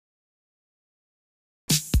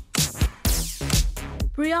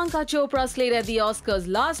Priyanka Chopra slayed at the Oscars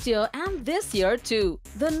last year and this year too.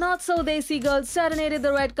 The not-so-desi girl serenaded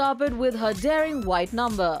the red carpet with her daring white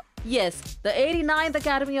number. Yes, the 89th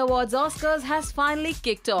Academy Awards Oscars has finally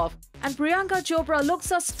kicked off, and Priyanka Chopra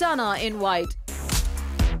looks a stunner in white.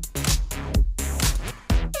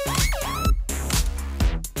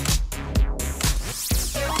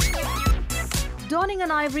 Donning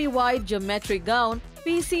an ivory white geometric gown,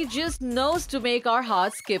 PC just knows to make our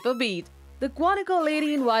hearts skip a beat. The Quantico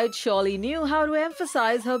lady in white surely knew how to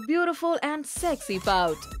emphasize her beautiful and sexy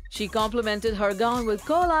pout. She complemented her gown with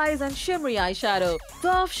coal eyes and shimmery eyeshadow. The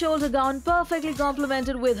off-shoulder gown perfectly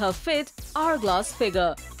complemented with her fit, hourglass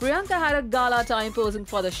figure. Priyanka had a gala time posing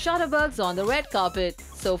for the Shutterbugs on the red carpet.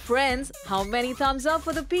 So friends, how many thumbs up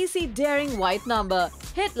for the PC daring white number?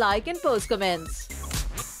 Hit like and post comments.